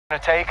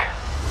Take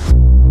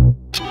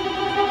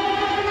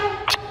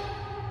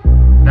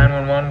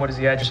 911, what is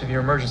the address of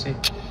your emergency?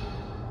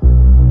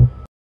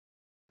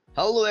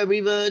 Hello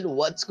everyone,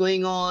 what's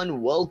going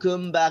on?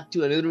 Welcome back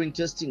to another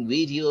interesting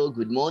video.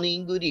 Good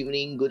morning, good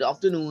evening, good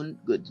afternoon,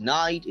 good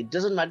night. It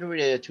doesn't matter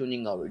whether you're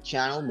tuning our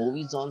channel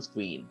Movies on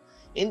Screen.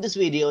 In this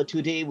video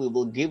today we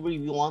will give a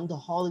review on the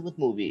Hollywood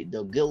movie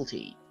The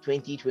Guilty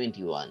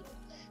 2021.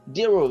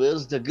 Dear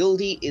viewers, The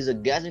Guilty is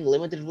getting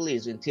limited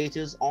release in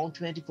theaters on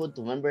 24th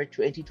November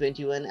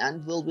 2021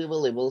 and will be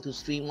available to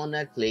stream on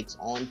Netflix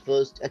on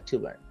 1st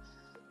October.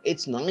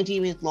 It's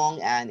 90 minutes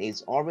long and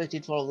is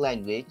R-rated for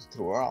language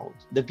throughout.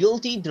 The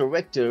Guilty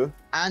director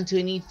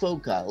Anthony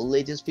Fuqua's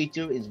latest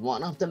feature is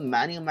one of the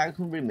many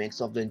American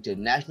remakes of the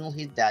international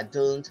hit that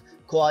don't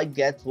quite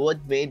get what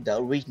made the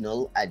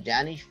original, a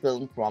Danish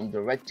film from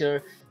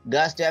director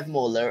Gustav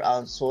Moller,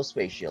 so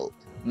special.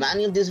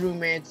 Many of these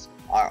remakes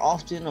are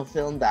often a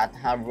film that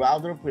have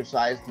rather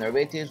precise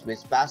narratives with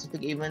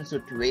specific events or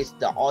twists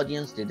the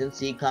audience didn't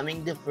see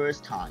coming the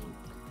first time.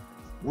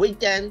 Which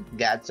then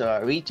gets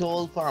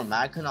retold for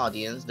American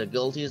audience. The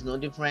Guilty is no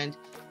different.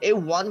 If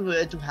one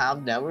were to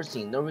have never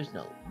seen the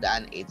original,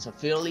 then it's a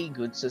fairly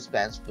good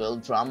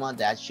suspense-filled drama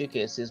that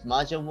showcases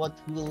much of what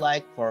we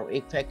like for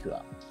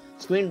Fuqua.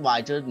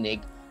 Screenwriter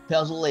Nick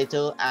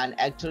Pizzolatto and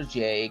actor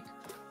Jake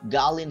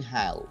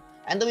Gyllenhaal.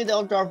 And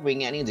without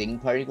offering anything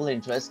particularly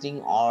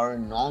interesting or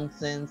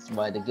nonsense,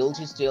 but The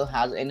Guilty still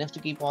has enough to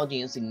keep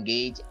audience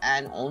engaged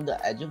and on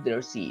the edge of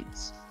their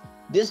seats.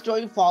 This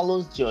story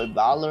follows Joy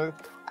Baller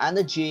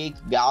and Jake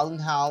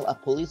Gyllenhaal, a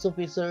police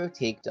officer,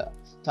 take the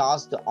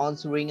task of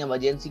answering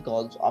emergency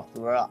calls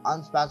after an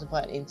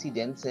unspecified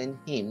incident sent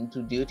him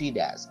to duty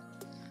desk.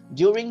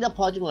 During the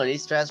particularly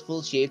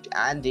stressful shift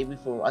and day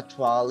before a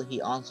trial,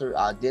 he answered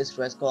a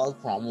distress call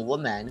from a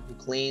woman who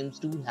claims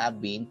to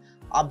have been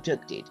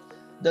abducted.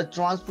 The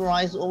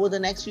transpires over the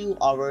next few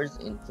hours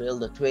in filled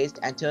the twist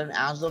and turn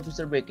as the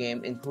officer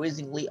became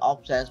increasingly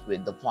obsessed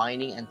with the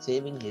finding and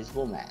saving his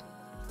woman.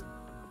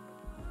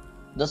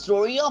 The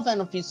story of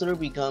an officer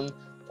become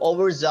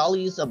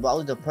overzealous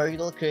about the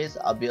particular case,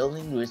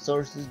 abusing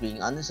resources,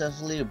 being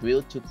unnecessarily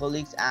rude to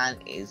colleagues, and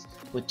is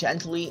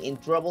potentially in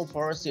trouble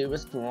for a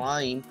serious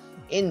crime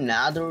in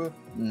neither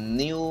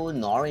new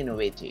nor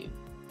innovative.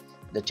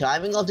 The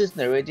timing of this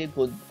narrative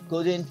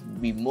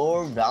couldn't be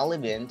more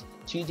relevant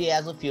today,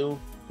 as a few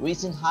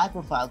recent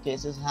high-profile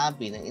cases have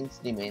been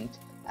incident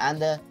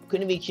and the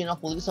conviction of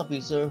police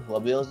officers who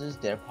abuses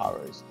their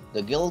powers.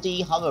 The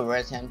Guilty, however,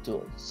 attempts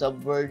to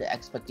subvert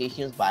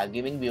expectations by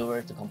giving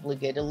viewers a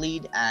complicated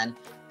lead and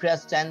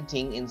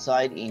presenting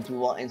insight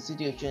into an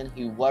institution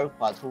he worked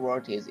for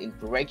throughout his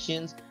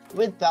interactions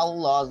with fellow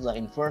law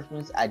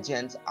enforcement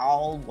agents,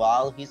 all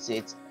while he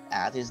sits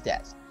at his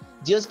desk.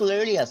 There's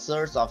clearly a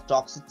source of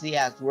toxicity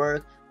at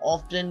work,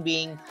 often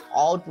being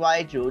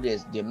outright rude,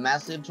 is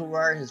dismissive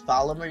toward his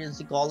fellow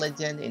emergency call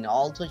agent, and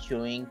also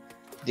showing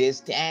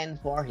disdain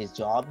for his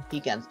job. He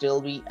can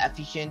still be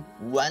efficient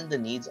when the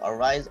needs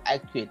arise,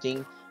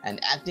 executing and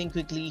acting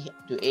quickly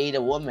to aid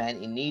a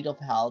woman in need of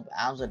help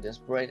as a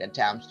desperate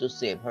attempts to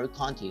save her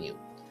continue.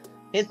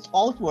 His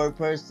outward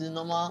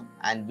persona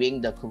and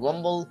being the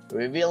crumble,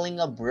 revealing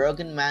a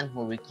broken man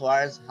who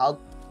requires help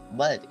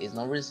but is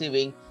not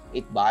receiving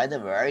it by the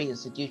very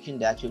institution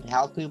that should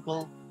help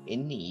people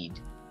in need.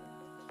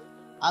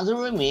 As a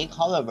remake,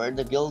 however,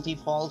 The Guilty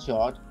falls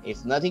short.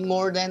 It's nothing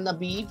more than a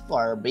beat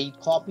for a beat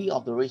copy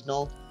of the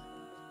original.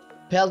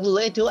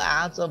 Pizzolatto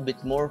adds a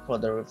bit more for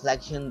the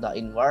reflection. The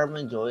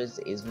environment Joyce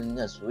is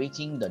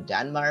reaching the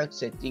Denmark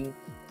setting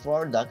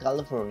for the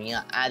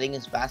California, adding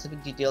a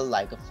specific detail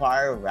like a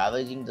fire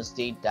ravaging the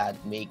state that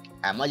make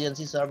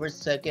emergency service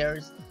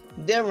scarce.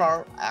 There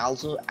are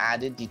also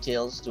added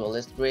details to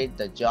illustrate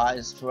that Joy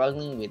is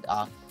struggling with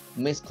a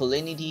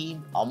masculinity,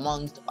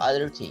 amongst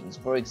other things.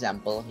 For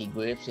example, he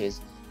grips his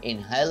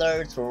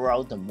inhaler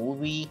throughout the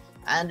movie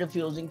and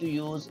refusing to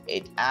use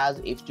it as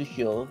if to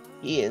show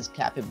he is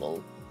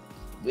capable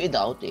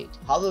without it.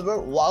 However,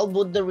 while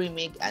both the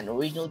remake and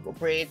original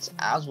operates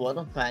as one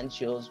of fan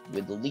shows,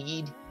 with the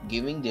lead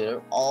giving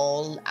their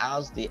all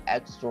as they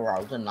act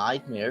throughout a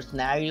nightmare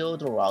scenario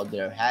throughout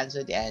their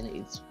handset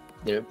and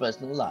their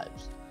personal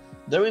lives.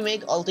 The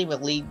remake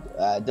ultimately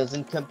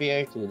doesn't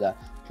compare to the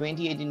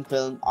 2018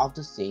 film of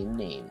the same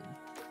name.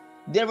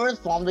 There was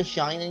from the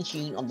shine and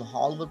sheen of the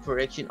Hollywood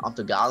production of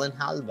the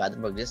Gyllenhaal by the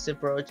progressive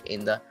approach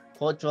in the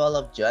portrayal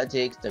of Judge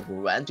Hicks that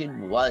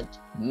granted what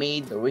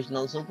made the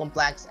original so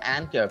complex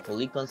and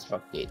carefully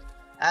constructed.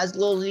 As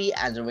closely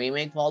as the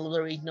remake followed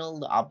the original,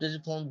 the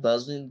updated film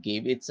doesn't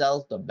give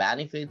itself the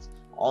benefits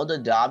of the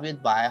debut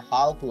by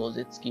how close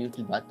it's skewed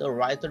to what the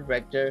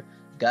writer-director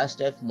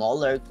Gustav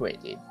Moller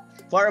created.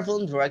 For a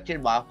film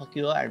directed by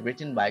Fuqua and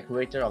written by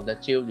creator of the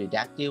True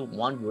Detective,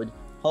 one would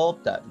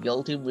hope the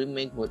Guilty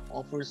remake would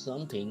offer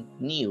something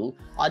new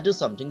or do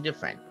something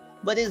different.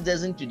 But it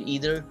doesn't do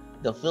either.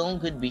 The film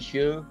could be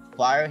sure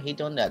fire hit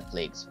on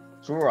Netflix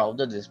throughout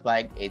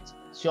despite its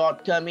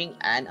shortcoming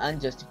and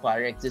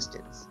unjustified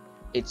existence.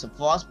 It's a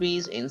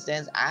fast-paced,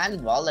 intense,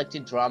 and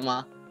well-acted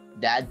drama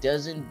that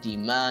doesn't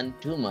demand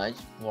too much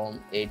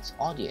from its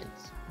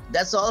audience.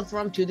 That's all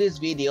from today's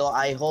video.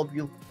 I hope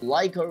you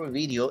like our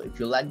video. If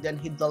you like, then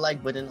hit the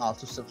like button,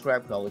 also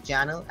subscribe to our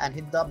channel and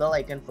hit the bell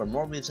icon for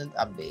more recent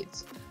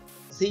updates.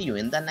 See you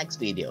in the next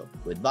video.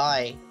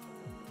 Goodbye.